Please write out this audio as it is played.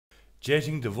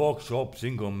changing the workshop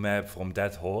single map from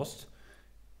Dathost,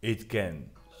 it can.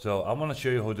 So I want to show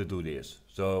you how to do this.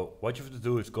 So what you have to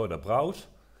do is go to browse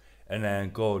and then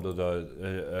go to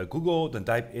the Google, then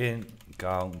type in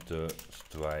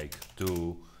Counter-Strike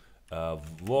 2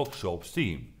 workshop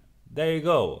Steam. There you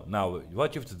go. Now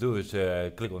what you have to do is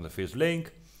click on the first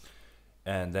link,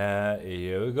 and then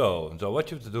here we go. So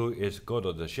what you have to do is go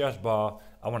to the search bar.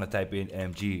 I want to type in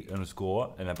MG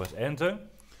underscore and then press enter.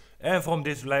 And from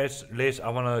this list I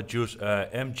want to choose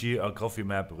MG coffee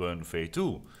map run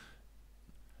v2.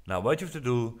 Now what you have to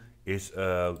do is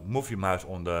move your mouse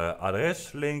on the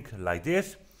address link like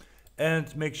this,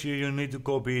 and make sure you need to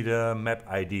copy the map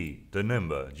ID, the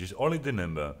number, just only the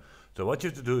number. So what you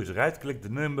have to do is right click the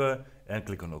number and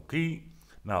click on OK.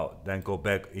 Now then go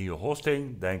back in your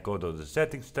hosting, then go to the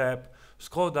settings tab,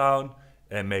 scroll down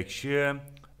and make sure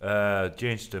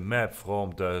change the map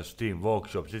from the Steam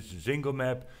workshop, this is a single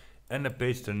map, and then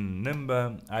paste the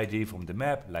number ID from the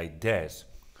map like this.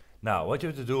 Now what you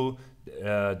have to do,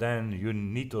 then you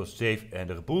need to save and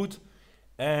reboot,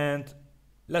 and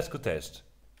let's go test.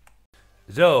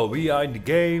 So we are in the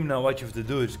game. Now what you have to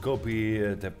do is copy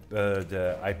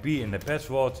the IP and the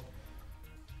password,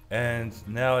 and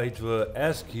now it will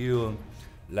ask you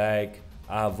like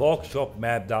a workshop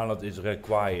map download is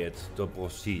required to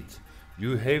proceed.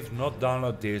 You have not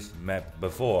downloaded this map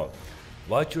before.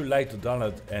 What you like to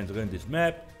download and run this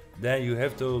map, then you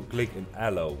have to click on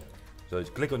allow. So you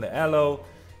click on the allow,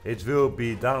 it will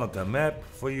be download the map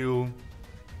for you,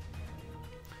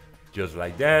 just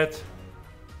like that.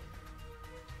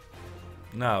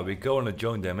 Now we're going to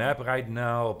join the map right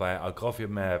now by our coffee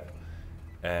map,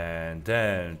 and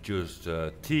then choose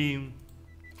the team,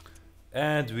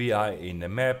 and we are in the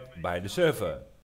map by the server.